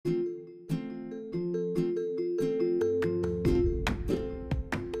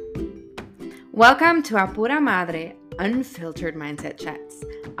Welcome to Apura Madre Unfiltered Mindset Chats.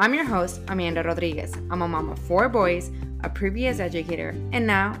 I'm your host, Amanda Rodriguez. I'm a mom of 4 boys, a previous educator, and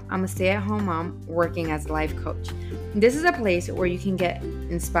now I'm a stay-at-home mom working as a life coach. This is a place where you can get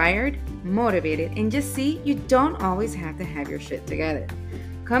inspired, motivated, and just see you don't always have to have your shit together.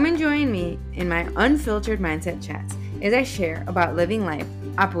 Come and join me in my Unfiltered Mindset Chats as I share about living life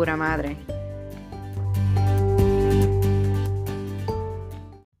Apura Madre.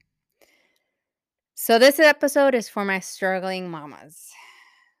 So this episode is for my struggling mamas.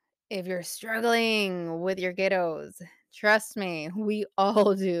 If you're struggling with your kiddos, trust me, we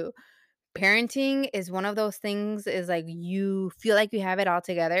all do. Parenting is one of those things is like you feel like you have it all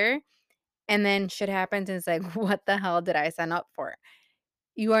together and then shit happens and it's like, what the hell did I sign up for?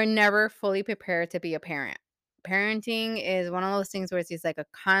 You are never fully prepared to be a parent. Parenting is one of those things where it's just like a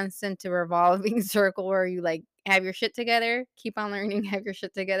constant revolving circle where you like have your shit together, keep on learning, have your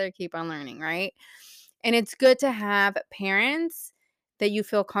shit together, keep on learning, right? And it's good to have parents that you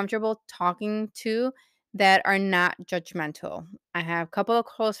feel comfortable talking to that are not judgmental. I have a couple of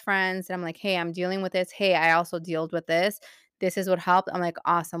close friends that I'm like, hey, I'm dealing with this. Hey, I also dealt with this. This is what helped. I'm like,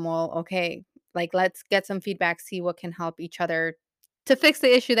 awesome. Well, okay. Like, let's get some feedback, see what can help each other to fix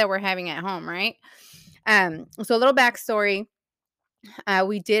the issue that we're having at home, right? So a little backstory.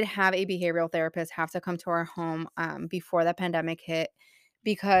 We did have a behavioral therapist have to come to our home before the pandemic hit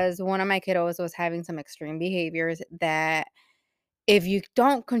because one of my kiddos was having some extreme behaviors that if you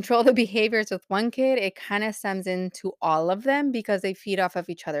don't control the behaviors with one kid, it kind of stems into all of them because they feed off of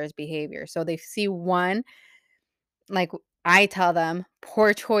each other's behavior. So they see one, like I tell them,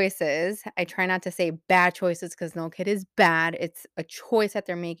 poor choices. I try not to say bad choices because no kid is bad. It's a choice that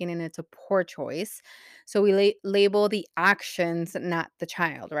they're making and it's a poor choice. So we label the actions, not the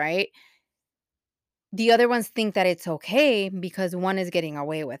child, right? The other ones think that it's okay because one is getting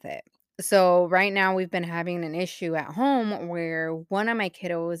away with it. So right now we've been having an issue at home where one of my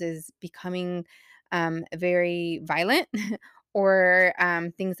kiddos is becoming very violent or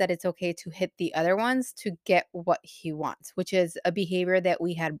thinks that it's okay to hit the other ones to get what he wants, which is a behavior that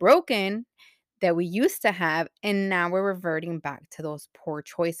we had broken that we used to have. And now we're reverting back to those poor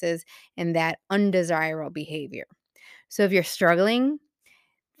choices and that undesirable behavior. So if you're struggling,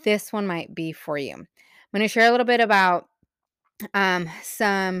 this one might be for you. I'm going to share a little bit about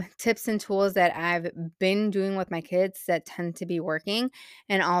some tips and tools that I've been doing with my kids that tend to be working,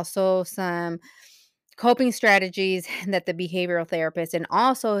 and also some coping strategies that the behavioral therapist and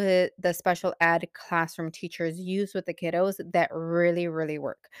also the special ed classroom teachers use with the kiddos that really, really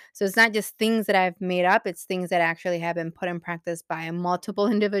work. So it's not just things that I've made up, it's things that actually have been put in practice by multiple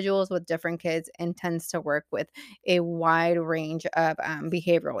individuals with different kids and tends to work with a wide range of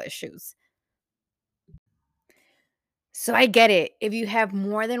behavioral issues. So I get it. If you have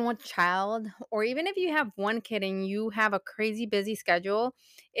more than one child, or even if you have one kid and you have a crazy busy schedule,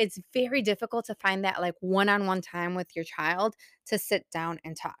 it's very difficult to find that like one-on-one time with your child to sit down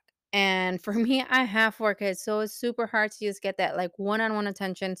and talk. And for me, I have 4 kids, so it's super hard to just get that like one-on-one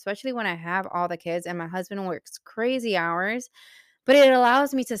attention, especially when I have all the kids and my husband works crazy hours. But it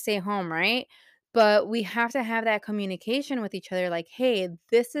allows me to stay home, right? But we have to have that communication with each other like, "Hey,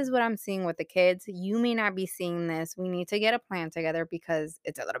 this is what I'm seeing with the kids. You may not be seeing this. We need to get a plan together because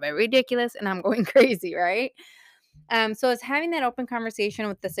it's a little bit ridiculous and I'm going crazy," right? So it's having that open conversation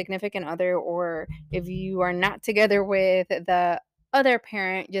with the significant other, or if you are not together with the other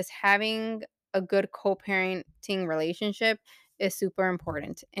parent, just having a good co-parenting relationship is super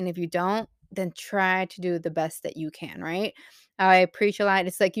important. And if you don't, then try to do the best that you can, right? I preach a lot.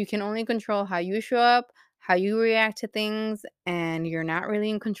 It's like you can only control how you show up, how you react to things, and you're not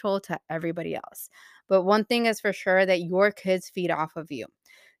really in control to everybody else. But one thing is for sure that your kids feed off of you.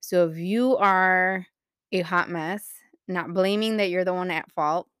 So if you are a hot mess, not blaming that you're the one at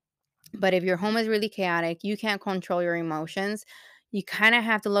fault, but if your home is really chaotic, you can't control your emotions, you kind of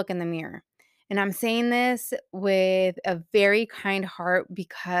have to look in the mirror. And I'm saying this with a very kind heart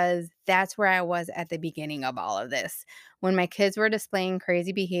because that's where I was at the beginning of all of this. When my kids were displaying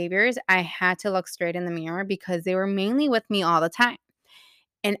crazy behaviors, I had to look straight in the mirror because they were mainly with me all the time.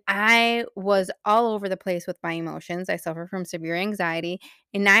 And I was all over the place with my emotions. I suffer from severe anxiety,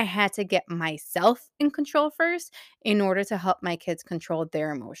 and I had to get myself in control first in order to help my kids control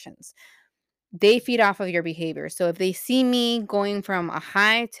their emotions. They feed off of your behavior. So if they see me going from a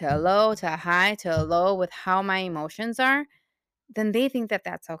high to a low to a high to a low with how my emotions are, then they think that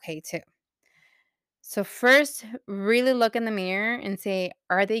that's okay too. So first, really look in the mirror and say,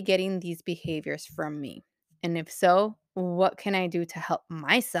 are they getting these behaviors from me? And if so, what can I do to help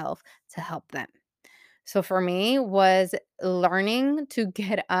myself to help them? So for me was learning to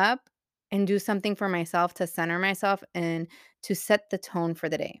get up and do something for myself to center myself and to set the tone for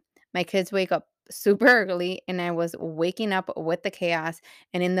the day. My kids wake up super early, and I was waking up with the chaos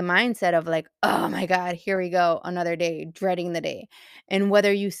and in the mindset of like, oh my God, here we go, another day, dreading the day. And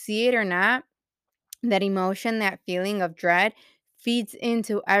whether you see it or not, that emotion, that feeling of dread feeds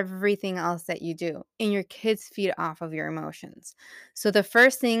into everything else that you do, and your kids feed off of your emotions. So the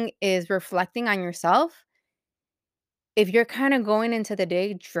first thing is reflecting on yourself. If you're kind of going into the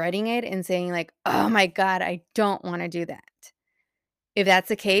day dreading it and saying like, "Oh my God, I don't want to do that." If that's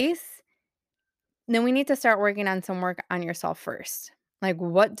the case, then we need to start working on some work on yourself first. Like,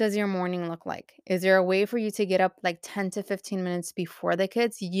 what does your morning look like? Is there a way for you to get up like 10 to 15 minutes before the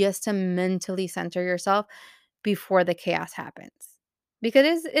kids just to mentally center yourself before the chaos happens?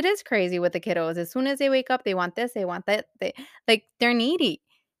 Because it is crazy with the kiddos. As soon as they wake up, they want this, they want that. They're needy.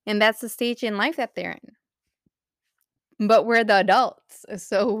 And that's the stage in life that they're in. But we're the adults,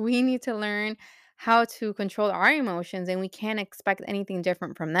 so we need to learn how to control our emotions, and we can't expect anything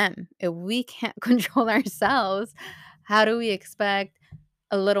different from them. If we can't control ourselves, how do we expect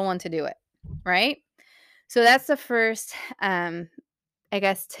a little one to do it, right? So that's the first, I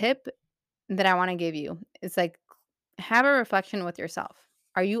guess, tip that I wanna give you. It's like, have a reflection with yourself.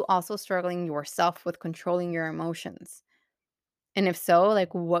 Are you also struggling yourself with controlling your emotions? And if so,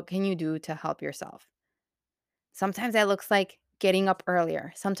 like, what can you do to help yourself? Sometimes that looks like getting up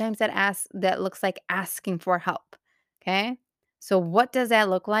earlier. Sometimes that looks like asking for help. Okay? So what does that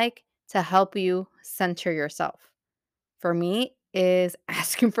look like to help you center yourself? For me is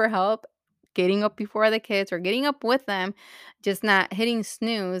asking for help, getting up before the kids or getting up with them, just not hitting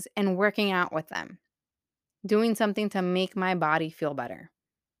snooze and working out with them. Doing something to make my body feel better.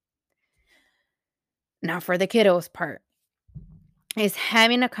 Now for the kiddos part is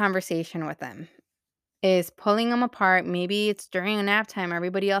having a conversation with them. Is pulling them apart. Maybe it's during a nap time,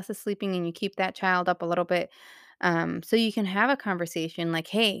 everybody else is sleeping, and you keep that child up a little bit, so you can have a conversation like,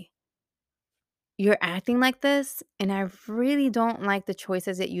 "Hey, you're acting like this, and I really don't like the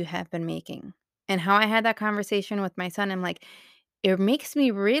choices that you have been making." And how I had that conversation with my son, I'm like, "It makes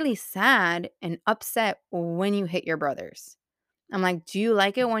me really sad and upset when you hit your brothers." I'm like, "Do you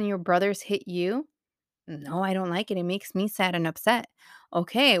like it when your brothers hit you?" "No, I don't like it. It makes me sad and upset."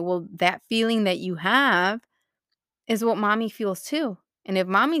 "Okay, well, that feeling that you have is what mommy feels too. And if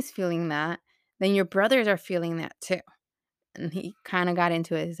mommy's feeling that, then your brothers are feeling that too." And he kind of got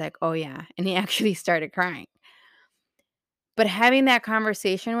into it. He's like, "Oh, yeah." And he actually started crying. But having that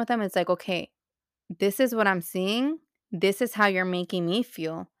conversation with him, it's like, okay, this is what I'm seeing. This is how you're making me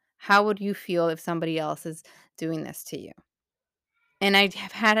feel. How would you feel if somebody else is doing this to you? And I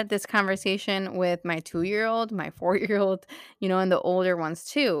have had this conversation with my 2-year-old, my 4-year-old, and the older ones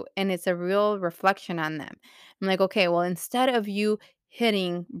too. And it's a real reflection on them. I'm like, okay, well, instead of you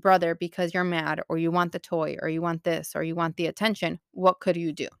hitting brother because you're mad or you want the toy or you want this or you want the attention, what could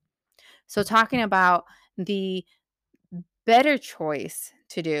you do? So, talking about the better choice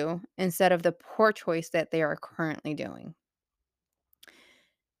to do instead of the poor choice that they are currently doing.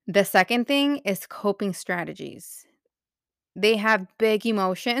 The second thing is coping strategies. They have big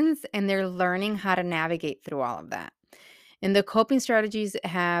emotions and they're learning how to navigate through all of that. And the coping strategies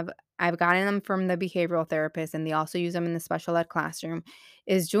I've gotten them from the behavioral therapist, and they also use them in the special ed classroom,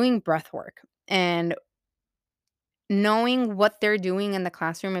 is doing breath work and knowing what they're doing in the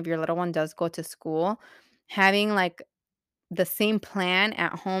classroom. If your little one does go to school, having like the same plan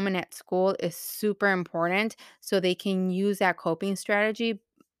at home and at school is super important so they can use that coping strategy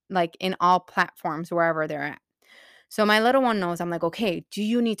like in all platforms wherever they're at. So my little one knows, I'm like, "Okay, do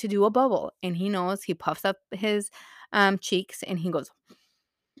you need to do a bubble?" And he knows, he puffs up his, cheeks and he goes,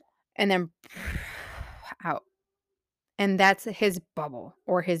 and then out. And that's his bubble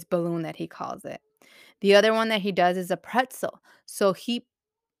or his balloon that he calls it. The other one that he does is a pretzel. So he,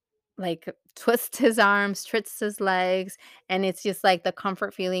 like, twists his arms, twists his legs, and it's just, like, the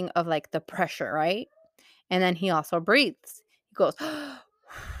comfort feeling of, like, the pressure, right? And then he also breathes. He goes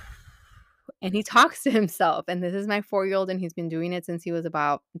and he talks to himself. And this is my 4-year-old, and he's been doing it since he was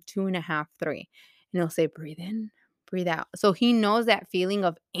about 2.5, 3. And he'll say, "Breathe in, breathe out." So he knows that feeling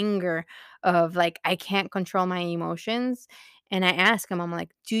of anger, of like, I can't control my emotions. And I ask him, I'm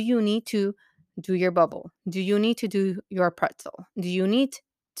like, "Do you need to do your bubble? Do you need to do your pretzel? Do you need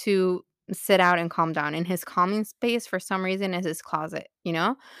to sit out and calm down?" And his calming space for some reason is his closet.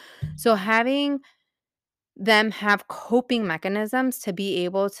 So having them have coping mechanisms to be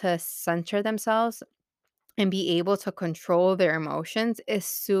able to center themselves and be able to control their emotions is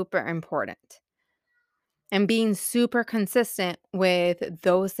super important. And being super consistent with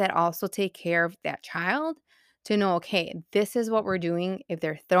those that also take care of that child to know, okay, this is what we're doing. If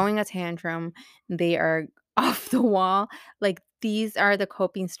they're throwing a tantrum, they are off the wall. Like these are the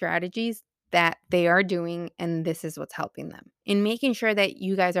coping strategies that they are doing, and this is what's helping them. In making sure that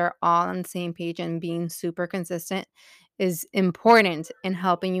you guys are all on the same page and being super consistent is important in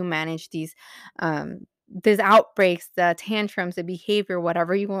helping you manage these outbreaks, the tantrums, the behavior,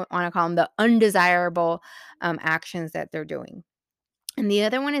 whatever you want to call them, the undesirable actions that they're doing. And the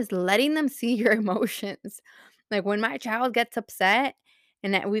other one is letting them see your emotions. Like when my child gets upset,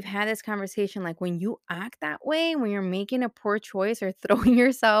 and that we've had this conversation, like when you act that way, when you're making a poor choice or throwing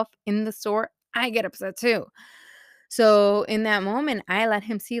yourself in the store, I get upset too. So in that moment, I let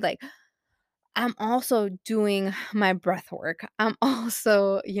him see, like, I'm also doing my breath work. I'm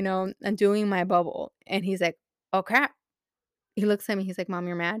also, doing my bubble. And he's like, oh crap. He looks at me, he's like, Mom,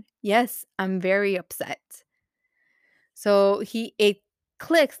 you're mad? Yes, I'm very upset. So it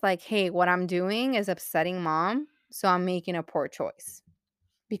clicks like, hey, what I'm doing is upsetting mom. So I'm making a poor choice.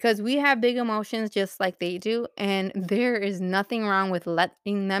 Because we have big emotions just like they do. And there is nothing wrong with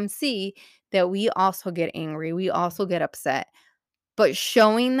letting them see that we also get angry. We also get upset. But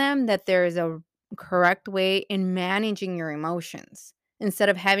showing them that there is a correct way in managing your emotions instead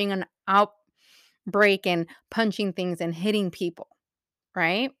of having an outbreak and punching things and hitting people,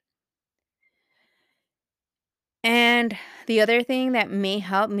 right? And the other thing that may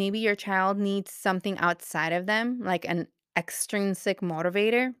help, maybe your child needs something outside of them, like an extrinsic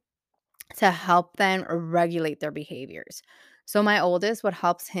motivator to help them regulate their behaviors. So, my oldest, what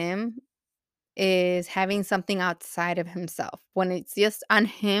helps him is having something outside of himself. When it's just on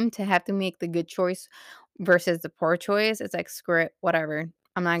him to have to make the good choice versus the poor choice, it's like, screw it, whatever.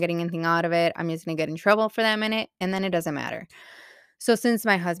 I'm not getting anything out of it. I'm just going to get in trouble for that minute. And then it doesn't matter. So, since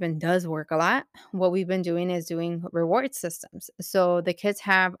my husband does work a lot, what we've been doing is doing reward systems. So, the kids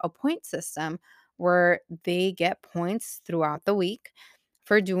have a point system where they get points throughout the week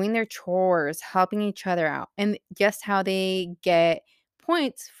for doing their chores, helping each other out. And just how they get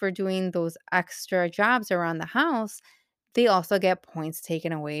points for doing those extra jobs around the house, they also get points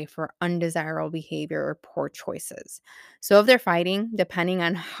taken away for undesirable behavior or poor choices. So if they're fighting, depending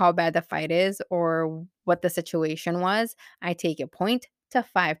on how bad the fight is or what the situation was, I take a point to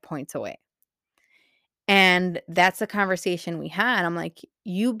 5 points away. And that's a conversation we had. I'm like,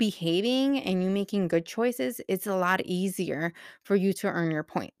 you behaving and you making good choices, it's a lot easier for you to earn your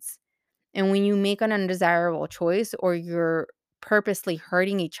points. And when you make an undesirable choice or you're purposely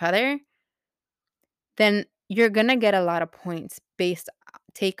hurting each other, then you're gonna get a lot of points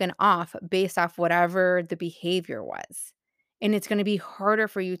taken off based off whatever the behavior was. And it's gonna be harder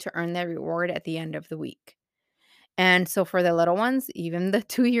for you to earn that reward at the end of the week. And so for the little ones, even the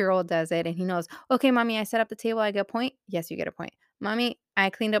 2-year-old does it and he knows, okay, mommy, I set up the table, I get a point. Yes, you get a point. Mommy, I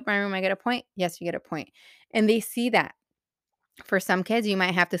cleaned up my room, I get a point. Yes, you get a point. And they see that. For some kids, you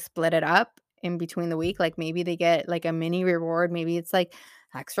might have to split it up in between the week. Like maybe they get like a mini reward. Maybe it's like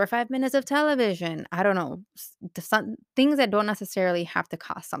extra 5 minutes of television. I don't know. Some things that don't necessarily have to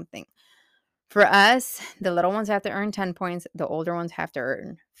cost something. For us, the little ones have to earn 10 points. The older ones have to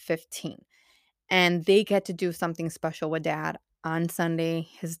earn 15. And they get to do something special with dad on Sunday,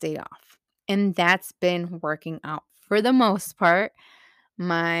 his day off. And that's been working out for the most part.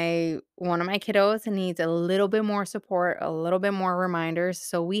 My One of my kiddos needs a little bit more support, a little bit more reminders,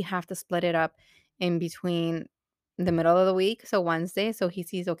 so we have to split it up in between the middle of the week, so Wednesday, so he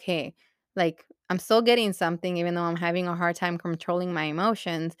sees, okay, like, I'm still getting something even though I'm having a hard time controlling my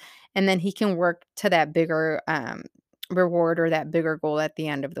emotions, and then he can work to that bigger, reward or that bigger goal at the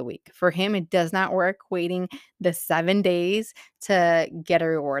end of the week. For him, it does not work waiting the 7 days to get a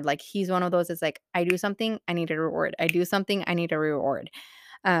reward. Like, he's one of those, it's like, I do something, I need a reward. I do something, I need a reward.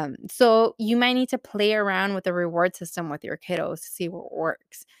 So you might need to play around with the reward system with your kiddos to see what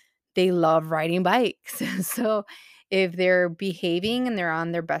works. They love riding bikes. So if they're behaving and they're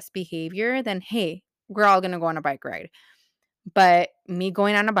on their best behavior, then hey, we're all going to go on a bike ride. But me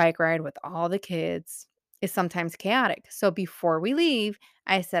going on a bike ride with all the kids is sometimes chaotic. So before we leave,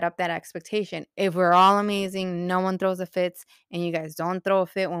 I set up that expectation. If we're all amazing, no one throws a fit, and you guys don't throw a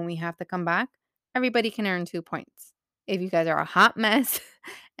fit when we have to come back, everybody can earn 2 points. If you guys are a hot mess,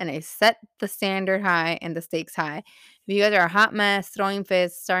 and I set the standard high and the stakes high, if you guys are a hot mess, throwing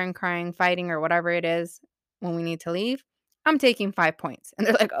fits, starting crying, fighting, or whatever it is when we need to leave, I'm taking 5 points. And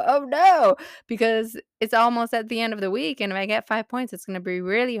they're like, oh no, because it's almost at the end of the week. And if I get 5 points, it's going to be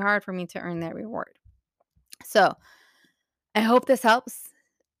really hard for me to earn that reward. So I hope this helps.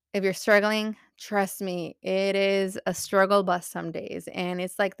 If you're struggling, trust me, it is a struggle bus some days. And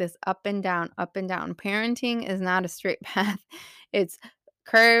it's like this up and down, up and down. Parenting is not a straight path. It's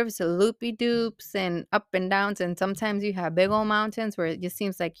curves, loopy doops, and up and downs. And sometimes you have big old mountains where it just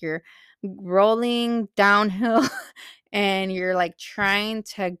seems like you're rolling downhill and you're like trying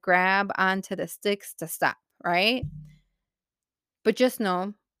to grab onto the sticks to stop, right? But just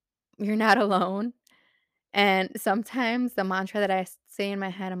know you're not alone. And sometimes the mantra that say in my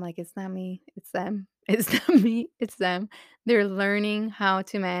head, I'm like, it's not me, it's them. It's not me, it's them. They're learning how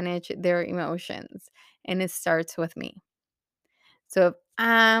to manage their emotions. And it starts with me. So if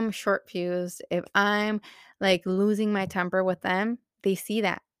I'm short fused, if I'm like losing my temper with them, they see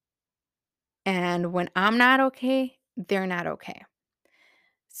that. And when I'm not okay, they're not okay.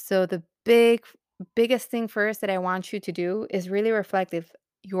 So the biggest thing first that I want you to do is really reflect if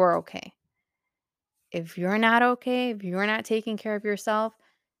you're okay. If you're not okay, if you're not taking care of yourself,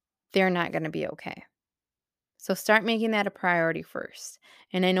 they're not going to be okay. So start making that a priority first.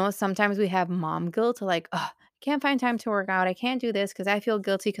 And I know sometimes we have mom guilt, like, oh, I can't find time to work out. I can't do this because I feel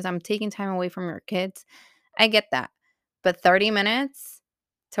guilty because I'm taking time away from your kids. I get that. But 30 minutes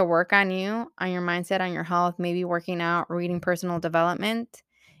to work on you, on your mindset, on your health, maybe working out, reading personal development,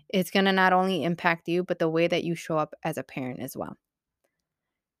 it's going to not only impact you, but the way that you show up as a parent as well.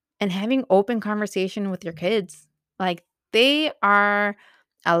 And having open conversation with your kids. Like, they are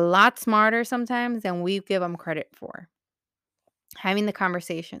a lot smarter sometimes than we give them credit for. Having the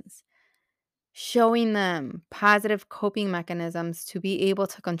conversations, showing them positive coping mechanisms to be able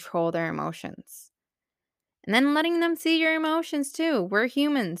to control their emotions. And then letting them see your emotions too. We're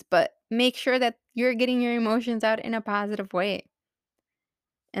humans, but make sure that you're getting your emotions out in a positive way.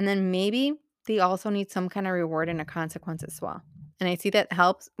 And then maybe they also need some kind of reward and a consequence as well. And I see that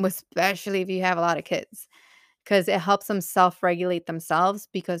helps, especially if you have a lot of kids, because it helps them self-regulate themselves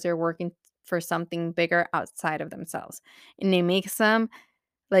because they're working for something bigger outside of themselves. And it makes them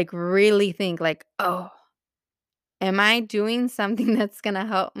like really think like, "Oh, am I doing something that's going to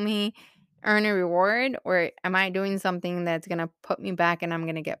help me earn a reward, or am I doing something that's going to put me back and I'm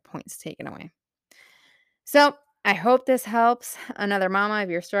going to get points taken away?" So, I hope this helps another mama if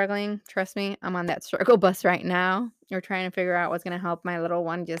you're struggling. Trust me, I'm on that struggle bus right now. You're trying to figure out what's going to help my little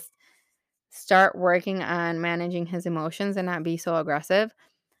one just start working on managing his emotions and not be so aggressive.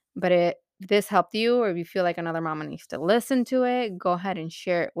 But this helped you, or if you feel like another mama needs to listen to it, go ahead and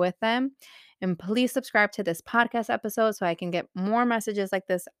share it with them. And please subscribe to this podcast episode so I can get more messages like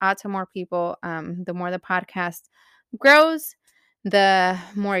this out to more people. The more the podcast grows, the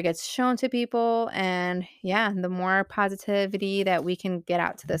more it gets shown to people. And yeah, the more positivity that we can get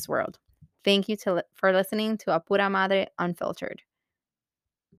out to this world. Thank you for listening to A Pura Madre Unfiltered.